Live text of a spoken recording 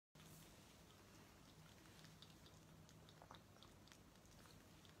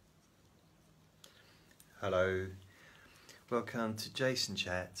Hello, welcome to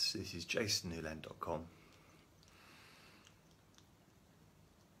JasonChats. This is JasonNewland.com.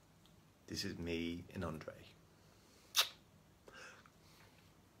 This is me and Andre.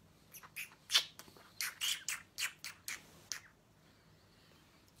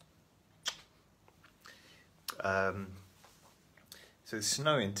 So it's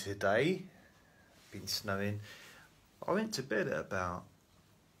snowing today. Been snowing. I went to bed at about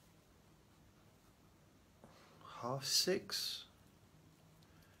 6:30,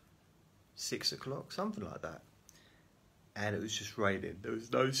 6 o'clock, something like that. And it was just raining. There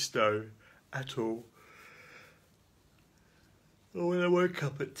was no snow at all. And when I woke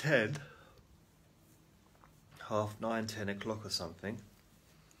up at 10, 9:30, 10 o'clock or something,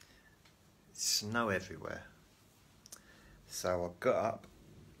 snow everywhere. So I got up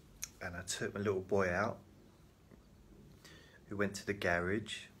and I took my little boy out. We went to the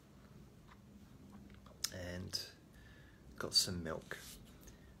garage and got some milk.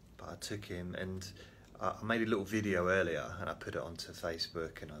 But I took him and I made a little video earlier and I put it onto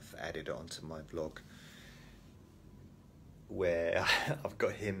Facebook and I've added it onto my blog where I've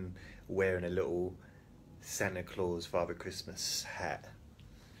got him wearing a little Santa Claus Father Christmas hat.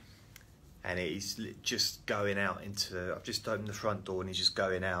 And he's just going out into, I've just opened the front door and he's just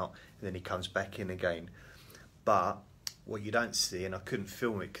going out and then he comes back in again. But what you don't see, and I couldn't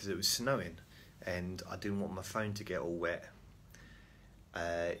film it because it was snowing and I didn't want my phone to get all wet,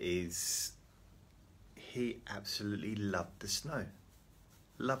 is he absolutely loved the snow.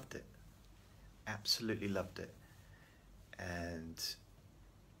 Loved it. Absolutely loved it. And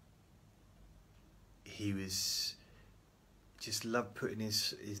he was just loved putting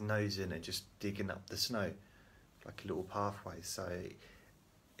his nose in and just digging up the snow like a little pathway. So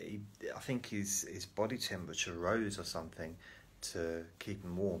I think his body temperature rose or something to keep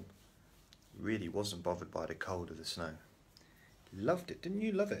him warm. Really wasn't bothered by the cold of the snow. Loved it. Didn't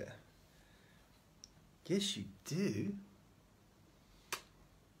you love it? Yes, you do.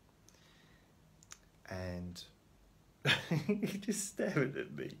 And he's just staring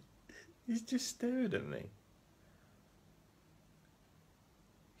at me. He's just staring at me.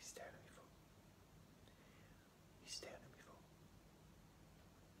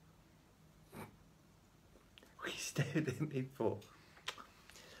 Stared at me for.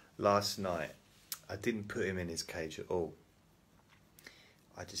 Last night, I didn't put him in his cage at all.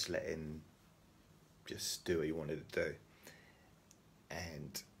 I just let him just do what he wanted to do.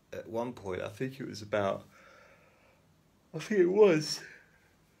 And at one point, I think it was about 9:30,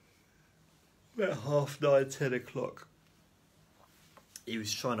 10 o'clock. He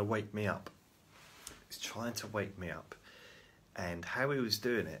was trying to wake me up. And how he was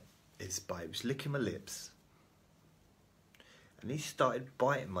doing it is by, he was licking my lips. And he started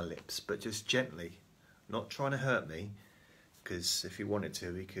biting my lips, but just gently, not trying to hurt me, because if he wanted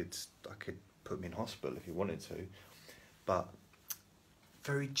to, I could put him in hospital if he wanted to, but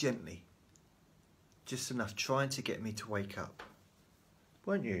very gently, just enough, trying to get me to wake up.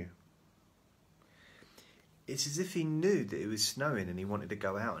 Weren't you? It's as if he knew that it was snowing and he wanted to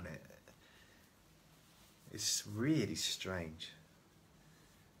go out on it. It's really strange.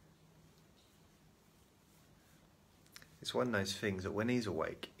 It's one of those things that when he's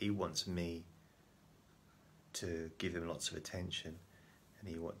awake, he wants me to give him lots of attention.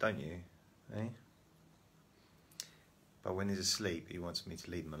 And don't you? Eh? But when he's asleep, he wants me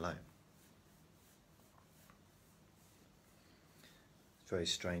to leave him alone. It's very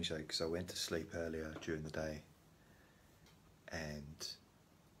strange though, because I went to sleep earlier during the day and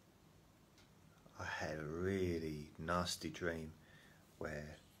I had a really nasty dream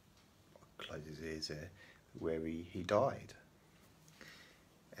where, I'll close his ears there, where he died,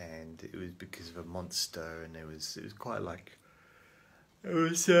 and it was because of a monster, and it was quite like, it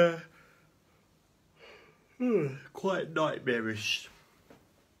was quite nightmarish,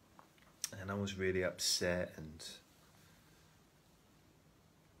 and I was really upset, and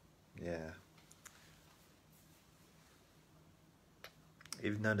yeah,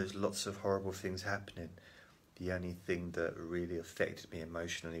 even though there's lots of horrible things happening, the only thing that really affected me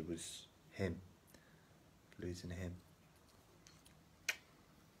emotionally was him. Losing him.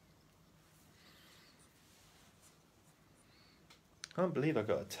 I can't believe I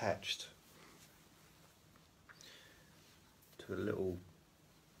got attached to a little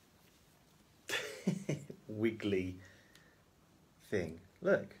wiggly thing.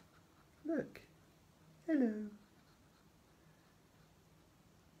 Look. Hello.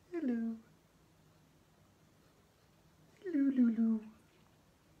 Hello, Lulu.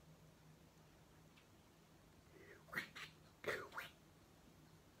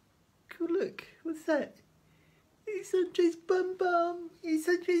 Look, what's that? It's Andre's bum bum. It's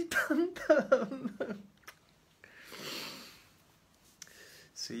Andre's bum bum.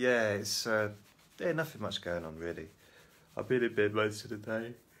 So yeah, it's nothing much going on really. I've been in bed most of the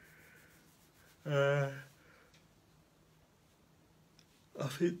day. I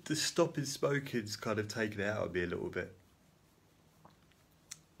think the stopping smoking's kind of taken it out of me a little bit.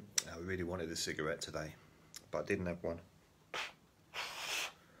 I really wanted a cigarette today, but I didn't have one.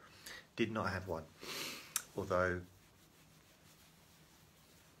 Did not have one. Although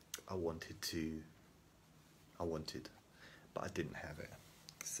I wanted, but I didn't have it.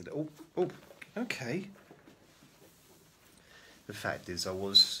 So, okay. The fact is, I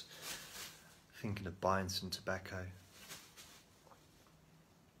was thinking of buying some tobacco.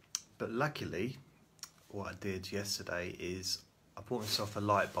 But luckily, what I did yesterday is I bought myself a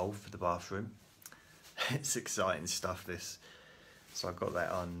light bulb for the bathroom. It's exciting stuff, this. So I got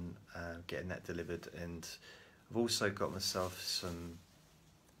that on, getting that delivered, and I've also got myself some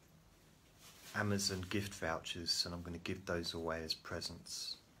Amazon gift vouchers, and I'm going to give those away as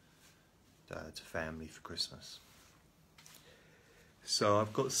presents to family for Christmas. So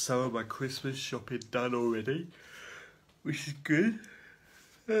I've got some of my Christmas shopping done already, which is good.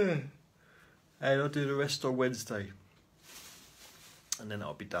 And I'll do the rest on Wednesday, and then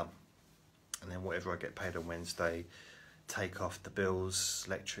I'll be done. And then whatever I get paid on Wednesday, take off the bills,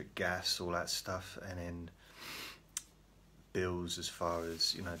 electric, gas, all that stuff, and then bills as far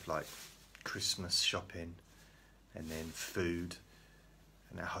as, you know, like Christmas shopping, and then food,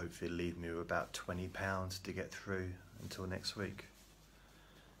 and that hopefully leave me with about £20 to get through until next week.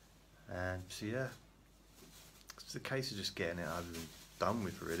 And so yeah, it's a case of just getting it over and done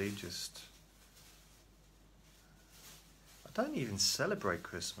with, really. Just, I don't even celebrate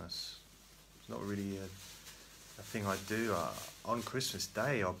Christmas. It's not really a thing I do. On Christmas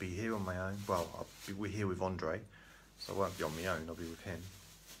Day, I'll be here on my own. Well, we're here with Andre, so I won't be on my own. I'll be with him.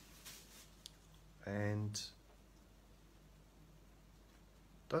 And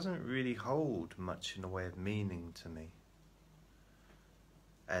doesn't really hold much in the way of meaning to me,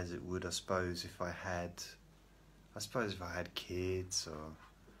 as it would, I suppose, if I had kids or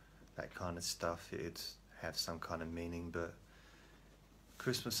that kind of stuff, it'd have some kind of meaning. But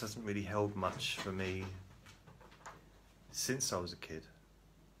Christmas hasn't really held much for me since I was a kid.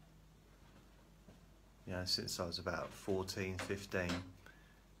 You know, since I was about 14, 15.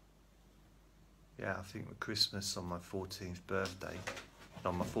 Yeah, I think Christmas on my 14th birthday,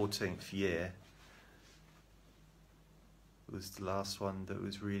 on my 14th year, was the last one that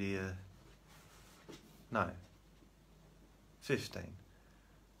was really no, 15.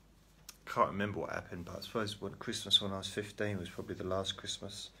 Can't remember what happened, but I suppose Christmas when I was 15 was probably the last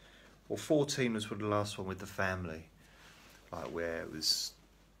Christmas. Or 14 was probably the last one with the family, like where it was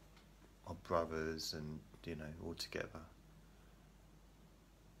my brothers and, you know, all together.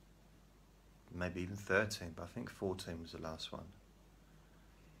 Maybe even 13, but I think 14 was the last one.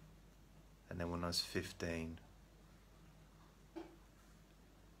 And then when I was 15,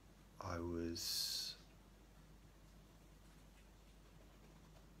 I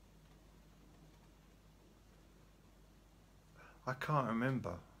can't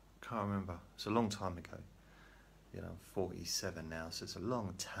remember. It's a long time ago. You know, I'm 47 now, so it's a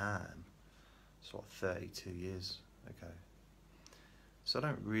long time. It's what, 32 years ago. So I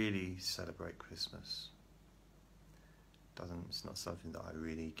don't really celebrate Christmas. It's not something that I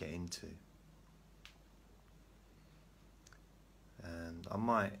really get into. And I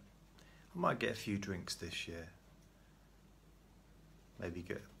might get a few drinks this year. Maybe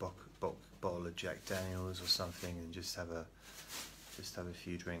get a bottle of Jack Daniels or something, and just have a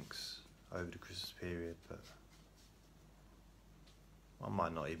few drinks over the Christmas period. But I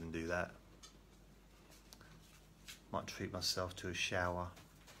might not even do that. Might treat myself to a shower.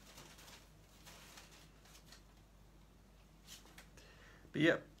 But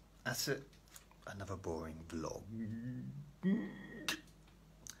yep, that's it. Another boring vlog.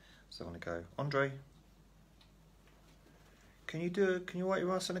 So I want to go, Andre, can you wipe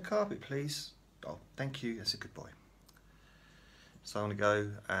your ass on the carpet, please? Oh, thank you, that's a good boy. So I'm going to go,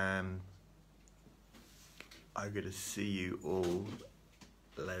 I'm going to see you all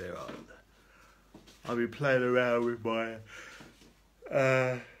later on. I'll be playing around with my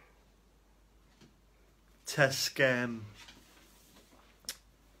Tascam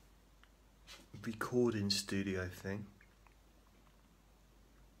recording studio thing.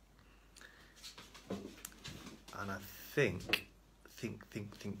 And I think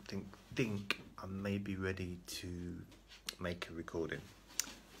I may be ready to make a recording.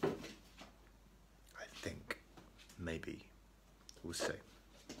 I think, maybe. We'll see.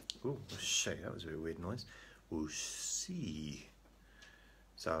 Oh, shit, that was a very weird noise. we'll see.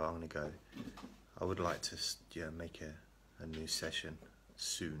 So I'm going to go. I would like to make a new session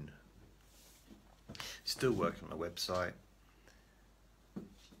soon. Still working on the website.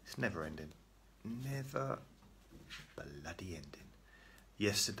 It's never ending. Never bloody ending.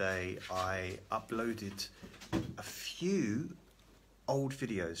 Yesterday I uploaded a few old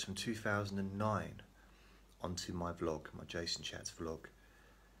videos from 2009 onto my vlog, my JasonChats vlog.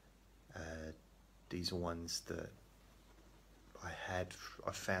 These are ones that I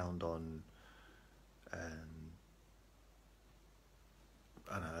found on I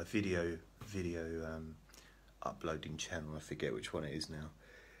don't know, a video uploading channel. I forget which one it is now.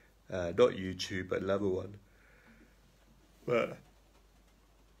 Not YouTube, but another one. But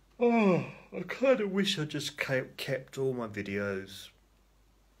I kind of wish I just kept all my videos,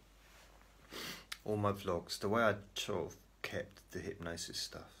 all my vlogs, the way I sort of kept the hypnosis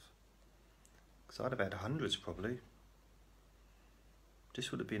stuff. Because I'd have had hundreds probably.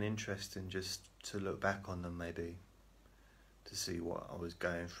 Just would have been interesting just to look back on them, maybe, to see what I was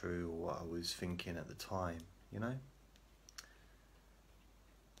going through or what I was thinking at the time, you know?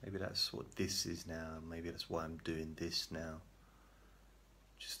 Maybe that's what this is now, maybe that's why I'm doing this now.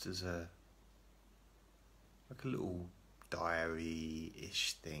 Just as like a little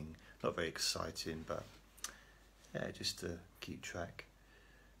diary-ish thing. Not very exciting, but yeah, just to keep track.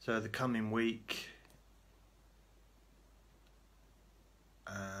 So the coming week,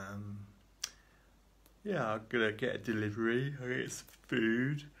 yeah, I'm gonna get a delivery. I get some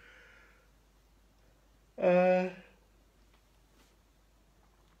food. I've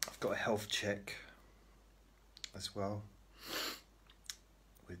got a health check as well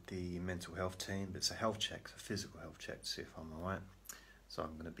with the mental health team. But it's a health check, it's a physical health check to see if I'm alright. So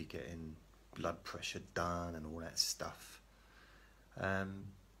I'm gonna be getting blood pressure done and all that stuff. And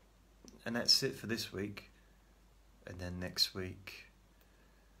that's it for this week. And then next week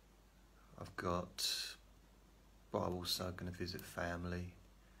I've got, well, I'm also going to visit family,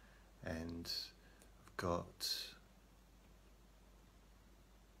 and I've got,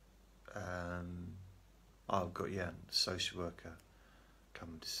 social worker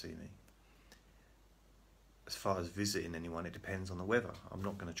coming to see me. As far as visiting anyone, it depends on the weather. I'm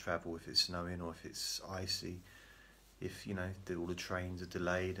not going to travel if it's snowing or if it's icy. If, you know, all the trains are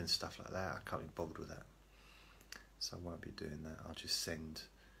delayed and stuff like that, I can't be bothered with that. So I won't be doing that. I'll just send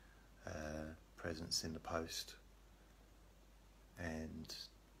presents in the post. And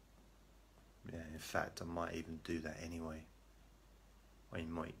yeah, in fact, I might even do that anyway. I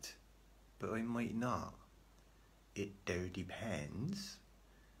might, but I might not. It depends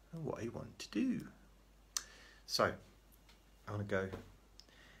on what I want to do. So I'm gonna go.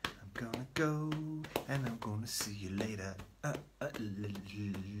 I'm gonna go, and I'm gonna see you later.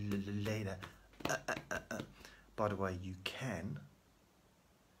 Later. By the way, you can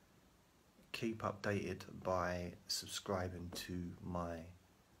keep updated by subscribing to my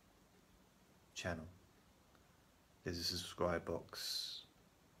channel. There's a subscribe box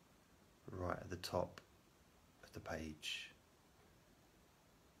right at the top of the page.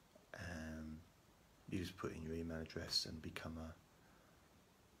 You just put in your email address and become a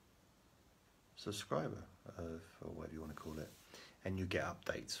subscriber or whatever you want to call it, and you get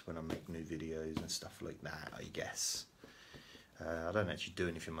updates when I make new videos and stuff like that, I guess. I don't actually do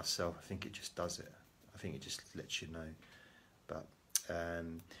anything myself. I think it just does it. I think it just lets you know. But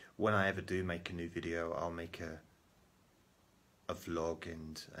when I ever do make a new video, I'll make a vlog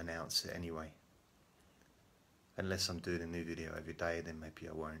and announce it anyway. Unless I'm doing a new video every day, then maybe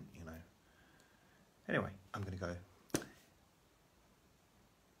I won't, you know. Anyway, I'm going to go.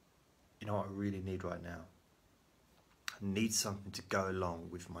 You know what I really need right now? I need something to go along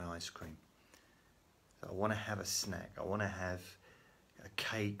with my ice cream. So I want to have a snack. I want to have a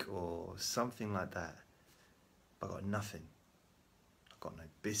cake or something like that. But I've got nothing. I've got no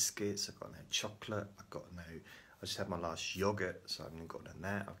biscuits. I've got no chocolate. I just had my last yogurt, so I haven't got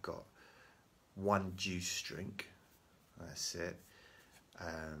that. I've got one juice drink. That's it.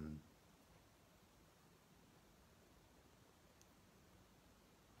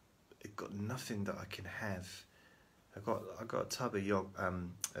 I've got nothing that I can have. I've got a tub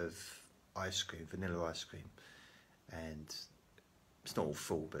of ice cream, vanilla ice cream, and it's not all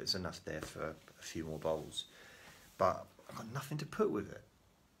full, but it's enough there for a few more bowls. But I've got nothing to put with it.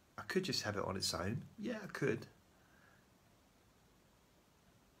 I could just have it on its own. Yeah, I could.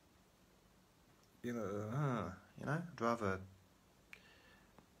 You know, I'd rather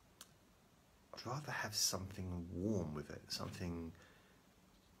have something warm with it, something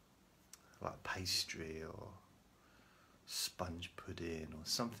like pastry or sponge pudding or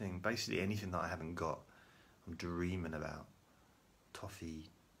something, basically anything that I haven't got. I'm dreaming about toffee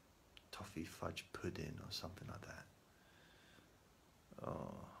fudge pudding or something like that.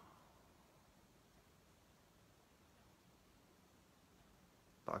 Oh.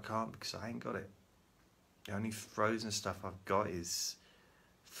 But I can't because I ain't got it. The only frozen stuff I've got is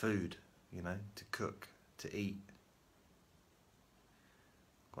food, you know, to cook, to eat.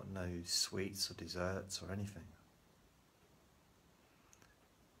 Got no sweets or desserts or anything.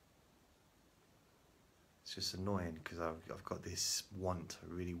 It's just annoying because I've got this want. I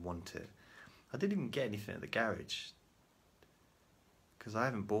really want it. I didn't even get anything at the garage because I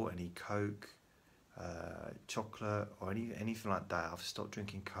haven't bought any Coke, chocolate or anything like that. I've stopped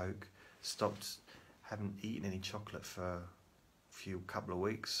drinking Coke. Haven't eaten any chocolate for a couple of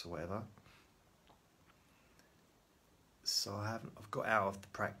weeks or whatever. So I've got out of the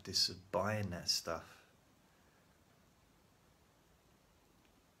practice of buying that stuff.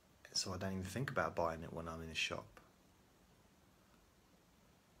 So I don't even think about buying it when I'm in a shop.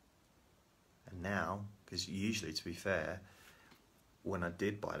 And now, because usually, to be fair, when I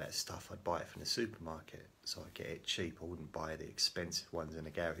did buy that stuff, I'd buy it from the supermarket. So I'd get it cheap. I wouldn't buy the expensive ones in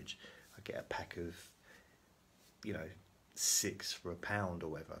the garage. I'd get a pack of, 6 for £1 or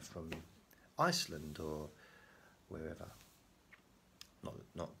whatever from Iceland or wherever.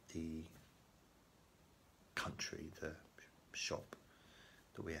 Not the country, the shop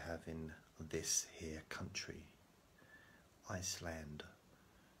that we have in this here country, Iceland.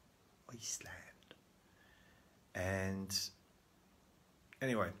 And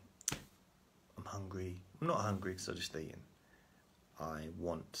anyway, I'm hungry. I'm not hungry because I just eaten. I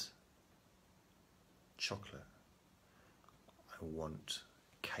want chocolate. I want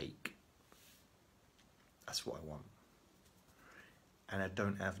cake. That's what I want. And I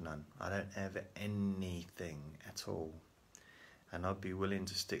don't have none. I don't have anything at all. And I'd be willing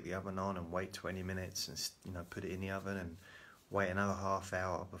to stick the oven on and wait 20 minutes and put it in the oven and wait another half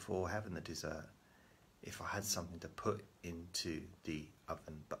hour before having the dessert if I had something to put into the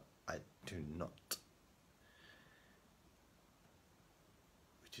oven, but I do not,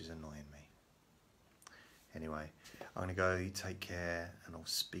 which is annoying me. Anyway, I'm going to go. You take care and I'll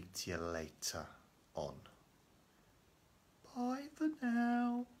speak to you later on. Bye for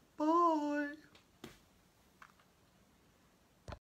now. Bye.